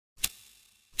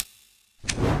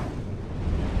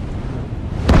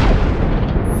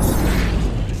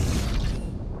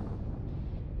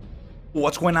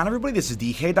What's going on, everybody? This is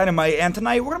dkdynamite, and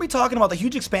tonight we're going to be talking about the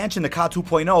huge expansion to COD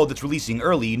 2.0 that's releasing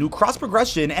early, new cross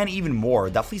progression, and even more.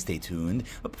 Definitely stay tuned.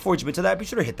 But before we jump into that, be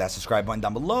sure to hit that subscribe button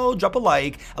down below, drop a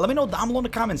like, and let me know down below in the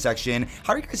comment section,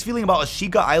 how are you guys feeling about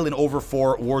Ashika Island over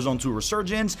for Warzone 2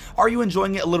 Resurgence? Are you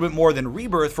enjoying it a little bit more than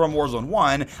Rebirth from Warzone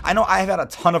 1? I know I have had a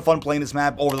ton of fun playing this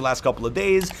map over the last couple of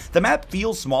days. The map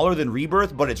feels smaller than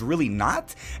Rebirth, but it's really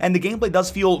not, and the gameplay does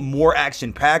feel more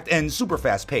action-packed and super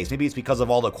fast-paced. Maybe it's because of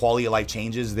all the quality of life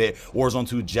changes that Warzone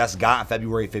 2 just got on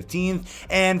February 15th,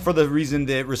 and for the reason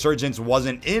that Resurgence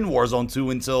wasn't in Warzone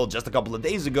 2 until just a couple of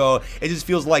days ago, it just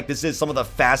feels like this is some of the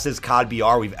fastest COD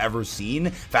BR we've ever seen.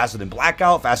 Faster than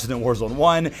Blackout, faster than Warzone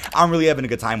 1. I'm really having a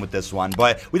good time with this one,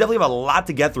 but we definitely have a lot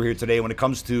to get through here today when it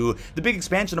comes to the big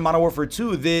expansion of Modern Warfare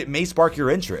 2 that may spark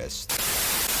your interest.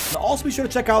 Also, be sure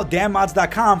to check out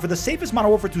dammods.com for the safest Modern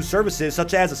Warfare 2 services,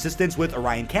 such as assistance with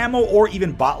Orion Camo or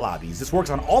even bot lobbies. This works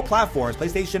on all platforms,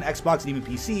 PlayStation, Xbox, and even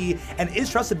PC, and is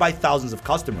trusted by thousands of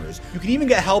customers. You can even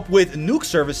get help with nuke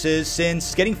services,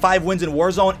 since getting 5 wins in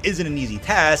Warzone isn't an easy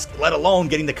task, let alone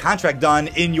getting the contract done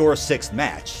in your 6th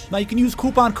match. Now, you can use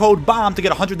coupon code BOMB to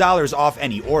get $100 off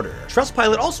any order.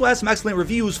 Trustpilot also has some excellent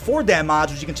reviews for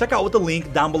dammods, which you can check out with the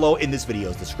link down below in this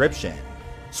video's description.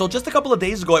 So just a couple of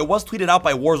days ago, it was tweeted out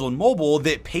by Warzone Mobile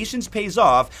that patience pays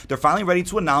off. They're finally ready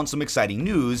to announce some exciting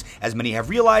news, as many have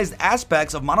realized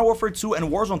aspects of Modern Warfare 2 and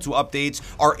Warzone 2 updates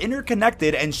are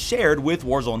interconnected and shared with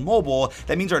Warzone Mobile.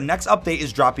 That means our next update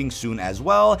is dropping soon as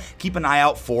well. Keep an eye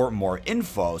out for more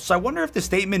info. So I wonder if the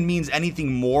statement means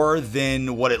anything more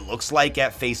than what it looks like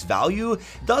at face value.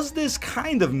 Does this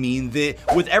kind of mean that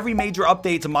with every major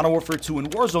update to Modern Warfare 2 and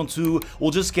Warzone 2,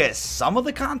 we'll just get some of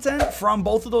the content from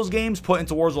both of those games put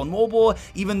into Warzone Mobile,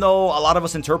 even though a lot of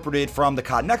us interpreted from the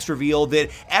COD Next reveal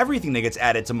that everything that gets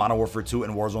added to Modern Warfare 2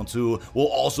 and Warzone 2 will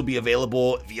also be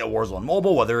available via Warzone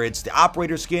Mobile, whether it's the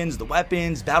operator skins, the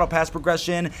weapons, battle pass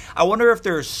progression. I wonder if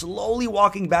they're slowly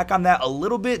walking back on that a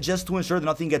little bit just to ensure that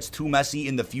nothing gets too messy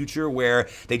in the future where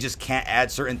they just can't add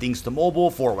certain things to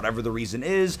mobile for whatever the reason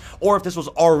is, or if this was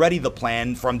already the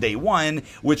plan from day one,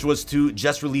 which was to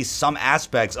just release some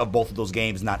aspects of both of those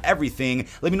games, not everything.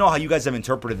 Let me know how you guys have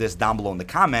interpreted this down below in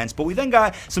the comments. But we then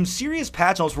got some serious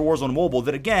patch notes for Warzone Mobile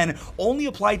that, again, only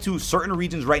apply to certain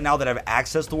regions right now that have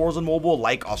access to Warzone Mobile,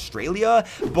 like Australia,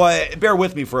 but bear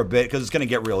with me for a bit because it's going to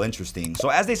get real interesting. So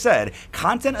as they said,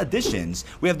 content additions,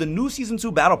 we have the new Season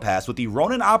 2 Battle Pass with the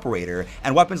Ronin Operator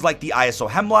and weapons like the ISO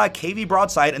Hemlock, KV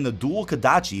Broadside, and the dual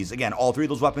Kodachis. Again, all three of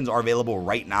those weapons are available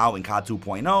right now in COD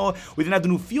 2.0. We then have the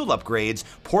new field upgrades,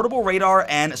 portable radar,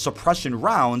 and suppression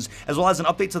rounds, as well as an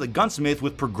update to the Gunsmith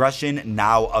with progression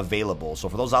now available. So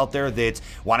for those out there that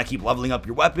want to keep leveling up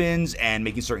your weapons and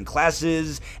making certain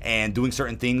classes and doing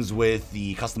certain things with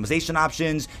the customization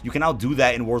options, you can now do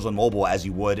that in Warzone Mobile as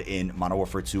you would in Modern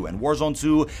Warfare 2 and Warzone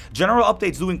 2. General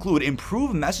updates do include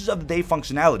improved message of the day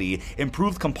functionality,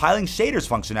 improved compiling shaders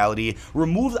functionality,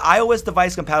 removed iOS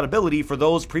device compatibility for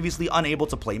those previously unable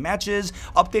to play matches,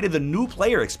 updated the new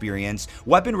player experience,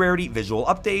 weapon rarity visual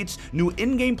updates, new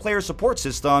in-game player support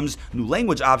systems, new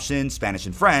language options, Spanish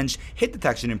and French, hit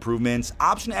detection improvements,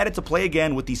 option added to play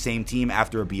again with the same team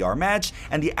after a BR match,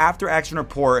 and the after action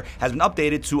report has been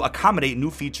updated to accommodate new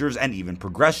features and even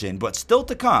progression. But still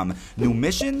to come, new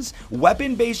missions,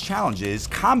 weapon based challenges,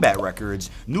 combat records,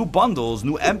 new bundles,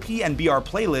 new MP and BR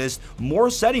playlist, more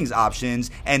settings options,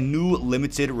 and new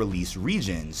limited release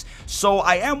regions. So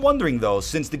I am wondering though,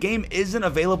 since the game isn't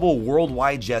available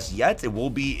worldwide just yet, it will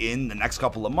be in the next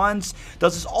couple of months,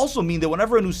 does this also mean that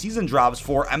whenever a new season drops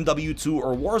for MW2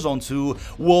 or Warzone 2,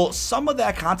 will some of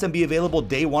that content be available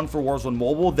day one for Warzone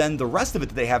Mobile, then the rest of it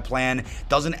that they have planned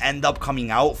doesn't end up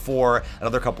coming out for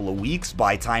another couple of weeks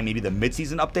by time maybe the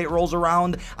mid-season update rolls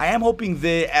around? I am hoping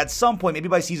that at some point, maybe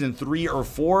by season 3 or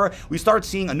 4, we start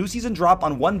seeing a new season drop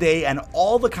on one day and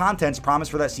all the contents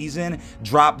promised for that season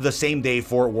drop the same day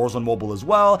for Warzone Mobile as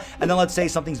well. And then let's say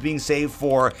something's being saved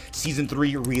for season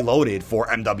 3 reloaded for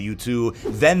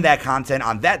MW2, then that content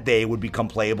on that day would become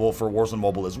playable for Warzone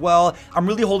Mobile as well. I'm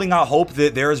really holding out hope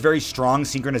that there is very strong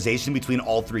synchronization between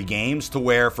all three games to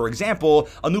where, for example,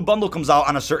 a new bundle comes out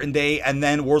on a certain day and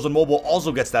then Warzone Mobile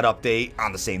also gets that update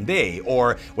on the same day,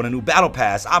 or when a new battle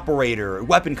pass, operator,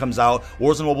 weapon comes out,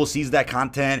 Warzone Mobile sees that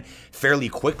content fairly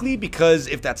quickly, because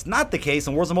if that's not the case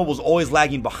and Warzone Mobile is always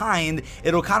lagging behind,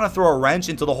 it'll kind of throw a wrench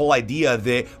into the whole idea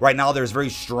that right now there's very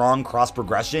strong cross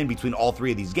progression between all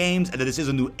three of these games and that this is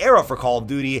a new era for Call of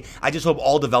Duty. I just hope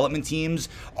all development teams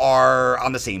are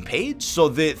on the same page so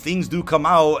that things do come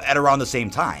out at around the same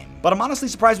time. But I'm honestly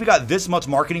surprised we got this much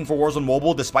marketing for Warzone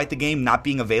Mobile despite the game not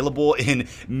being available in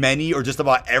many or just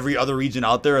about every other region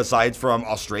out there aside from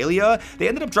Australia. They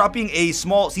ended up dropping a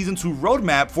small Season 2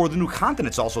 roadmap for the new content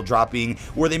it's also dropping,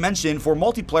 where they mentioned for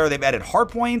multiplayer they've added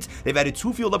hardpoint, they've added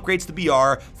 2 field upgrades to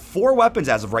BR, 4 weapons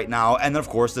as of right now, and then of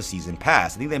course the Season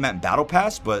Pass. I think they meant Battle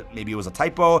Pass, but maybe it was a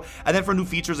typo. And then for new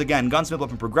features, again, gunsmith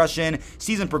weapon progression,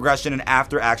 season progression, and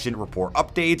after action report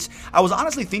updates. I was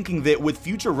honestly thinking that with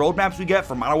future roadmaps we get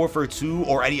for Modern Warfare 2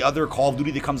 or any other Call of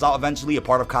Duty that comes out eventually, a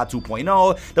part of COD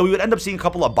 2.0, that we would end up seeing a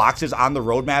couple of boxes on the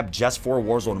roadmap just for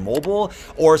Warzone Mobile,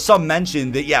 or some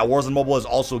mention that, yeah, Warzone Mobile is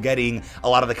also getting a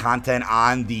lot of the content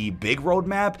on the big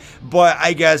roadmap, but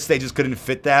I guess they just couldn't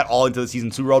fit that all into the Season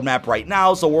 2 roadmap right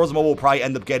now, so Warzone Mobile will probably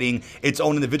end up getting its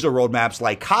own individual roadmaps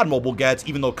like COD Mobile gets,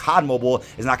 even though COD Mobile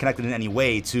is not connected in any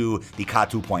way to the COD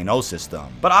 2.0 system.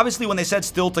 But obviously when they said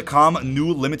still to come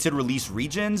new limited release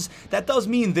regions, that does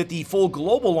mean that the full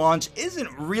global launch isn't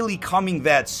really coming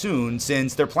that soon,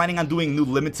 since they're planning on doing new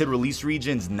limited release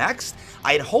regions next.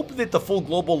 I'd hope that the full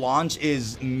global launch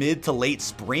is mid to late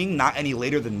spring, not any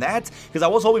later than that, because I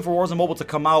was hoping for Warzone Mobile to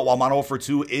come out while Modern Warfare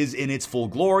 2 is in its full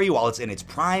glory, while it's in its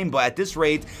prime, but at this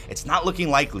rate, it's not looking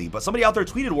likely. But somebody out there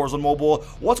tweeted Warzone Mobile,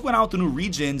 what's going on with the new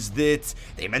regions that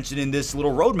they mentioned in this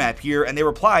little roadmap here, and they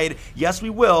replied, yes we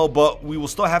will, but we will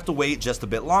still have to wait just a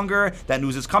bit longer. That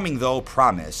news is coming though,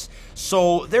 promise.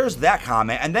 So there's that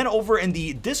comment. And then over in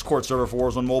the Discord server for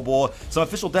Warzone Mobile, some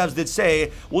official devs did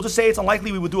say, we'll just say it's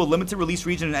unlikely we would do a limited release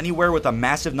region in anywhere with a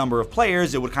massive number of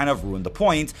players. It would kind of ruin the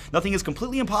point. Nothing is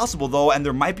completely impossible though, and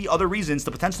there might be other reasons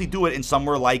to potentially do it in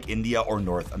somewhere like India or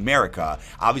North America.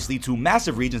 Obviously 2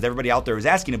 massive regions that everybody out there is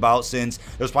asking about, since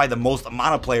there's probably the most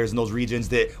amount of players in those regions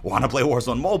that want to play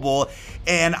Warzone Mobile,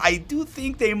 and I do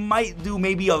think they might do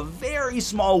maybe a very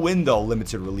small window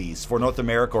limited release for North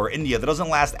America or India that doesn't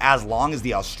last as long as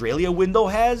the Australia window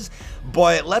has,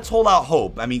 but let's hold out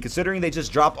hope. I mean, considering they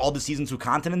just dropped all the Season 2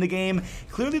 content in the game,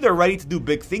 clearly they're ready to do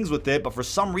big things with it, but for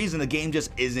some reason the game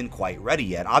just isn't quite ready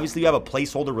yet. Obviously you have a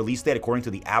placeholder release date according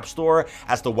to the App Store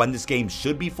as to when this game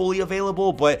should be fully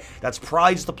available, but that's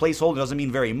probably just a placeholder, doesn't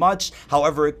mean very much.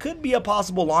 However, it could be a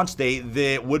possible launch date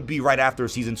that would be right after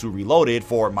Season 2 Reloaded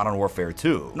for Modern Warfare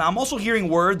 2. Now I'm also hearing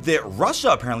word that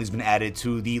Russia apparently has been added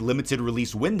to the limited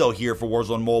release window here for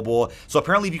Warzone Mobile. So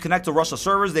apparently if you connect to Russia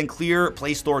servers, then clear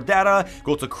Play Store data,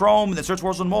 go to Chrome, then search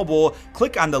Warzone Mobile,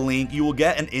 click on the link, you will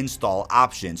get an install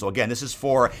option. So again, this is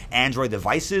for Android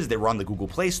devices that run the Google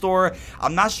Play Store.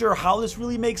 I'm not sure how this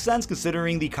really makes sense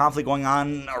considering the conflict going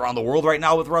on around the world right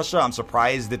now with Russia. I'm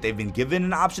surprised that they've been given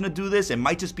an option to do this. It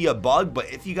might just be a bug,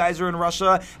 but if you guys are in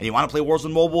Russia and you want to play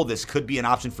Warzone Mobile, this could be an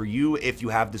option for you if you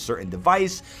have this certain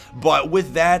device. But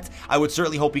with that, I would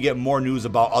certainly hope we get more news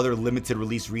about other limited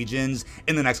release regions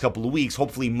in the next couple of weeks,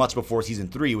 hopefully much before Season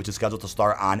 3, which is scheduled to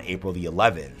start on April the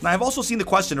 11th. Now, I've also seen the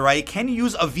question, right, can you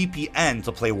use a VPN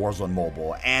to play Warzone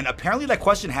Mobile? And apparently that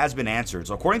question has been answered.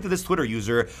 So according to this Twitter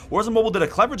user, Warzone Mobile did a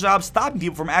clever job stopping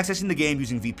people from accessing the game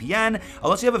using VPN.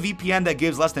 Unless you have a VPN that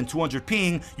gives less than 200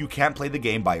 ping, you can't play the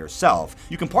game by yourself.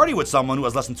 You can party with someone who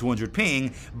has less than 200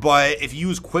 ping, but if you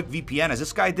use quick VPN as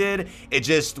this guy did, it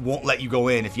just won't let you go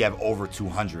in if you have over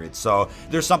 200. So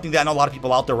there's something that I know a lot of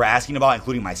people out there were asking about,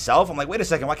 including myself. I'm like, wait a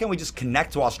second, why can't we just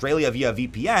connect to Australia via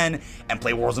VPN and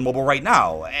play Warzone Mobile right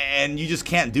now? And you just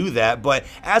can't do that. But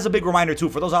as a big reminder too,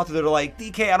 for those out there that are like,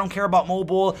 DK, I don't care about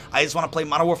mobile, I just want to play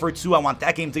Modern Warfare 2, I want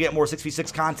that game to get more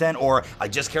 6v6 content, or I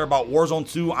just care about Warzone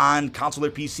 2 on console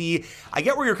or PC. I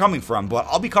get where you're coming from, but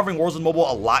I'll be covering Warzone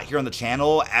Mobile a lot here on the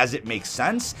channel as it makes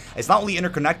sense. It's not only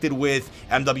interconnected with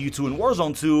MW2 and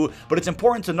Warzone 2, but it's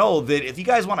important to know that if you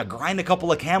guys want to grind a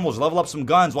couple of camos, level up some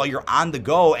guns while you're on the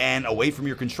go and away from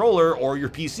your controller or your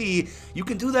PC, you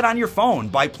can do that on your phone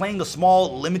by playing the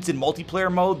small limited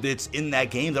multiplayer mode that's in that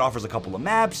game that offers a couple of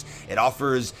maps. It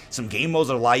offers some game modes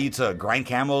that allow you to grind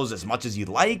camos as much as you'd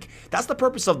like. That's the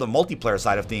purpose of the multiplayer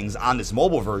side of things on this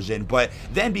mobile version, but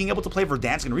then being able to play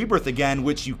Verdansk and Rebirth again,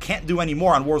 which you can't do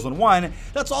anymore on Warzone 1,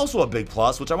 that's also a big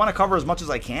plus, which I want to cover as much as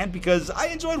I can because I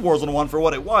enjoyed Warzone 1 for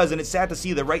what it was, and it's sad to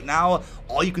see that right now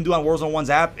all you can do on Warzone 1's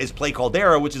app is play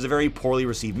Caldera, which is a very poorly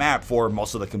received map for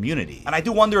most of the community. And I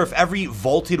do wonder if every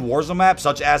vaulted Warzone map,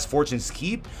 such as Fortune's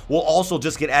Keep, will also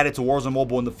just get added to Warzone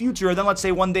Mobile in the future. Then let's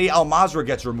say one day Al Mazrah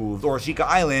gets removed or Ashika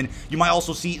Island, you might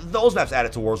also see those maps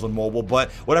added to Warzone Mobile,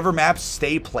 but whatever maps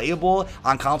stay playable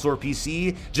on console or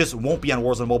PC just won't be on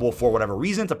Warzone Mobile for whatever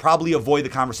reason, to probably avoid the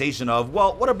conversation of,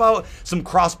 well, what about some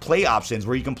cross-play options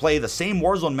where you can play the same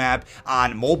Warzone map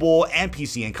on mobile and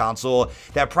PC and console?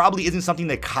 That probably isn't something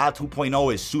that COD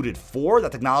 2.0 is suited for.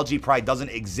 That technology probably doesn't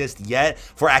exist yet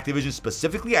for Activision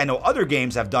specifically. I know other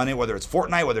games have done it, whether it's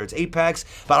Fortnite, whether it's Apex,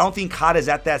 but I don't don't think COD is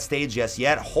at that stage just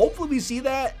yet. Hopefully we see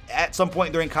that at some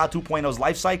point during COD 2.0's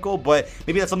life cycle, but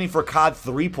maybe that's something for COD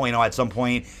 3.0 at some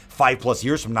point 5+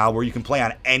 years from now, where you can play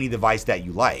on any device that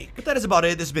you like. But that is about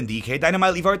it. This has been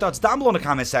dkdynamite. Leave your thoughts down below in the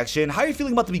comment section. How are you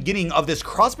feeling about the beginning of this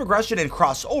cross progression and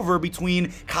crossover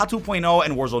between COD 2.0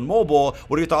 and Warzone Mobile?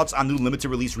 What are your thoughts on new limited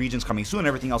release regions coming soon and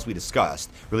everything else we discussed?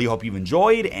 Really hope you've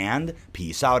enjoyed, and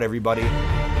peace out, everybody.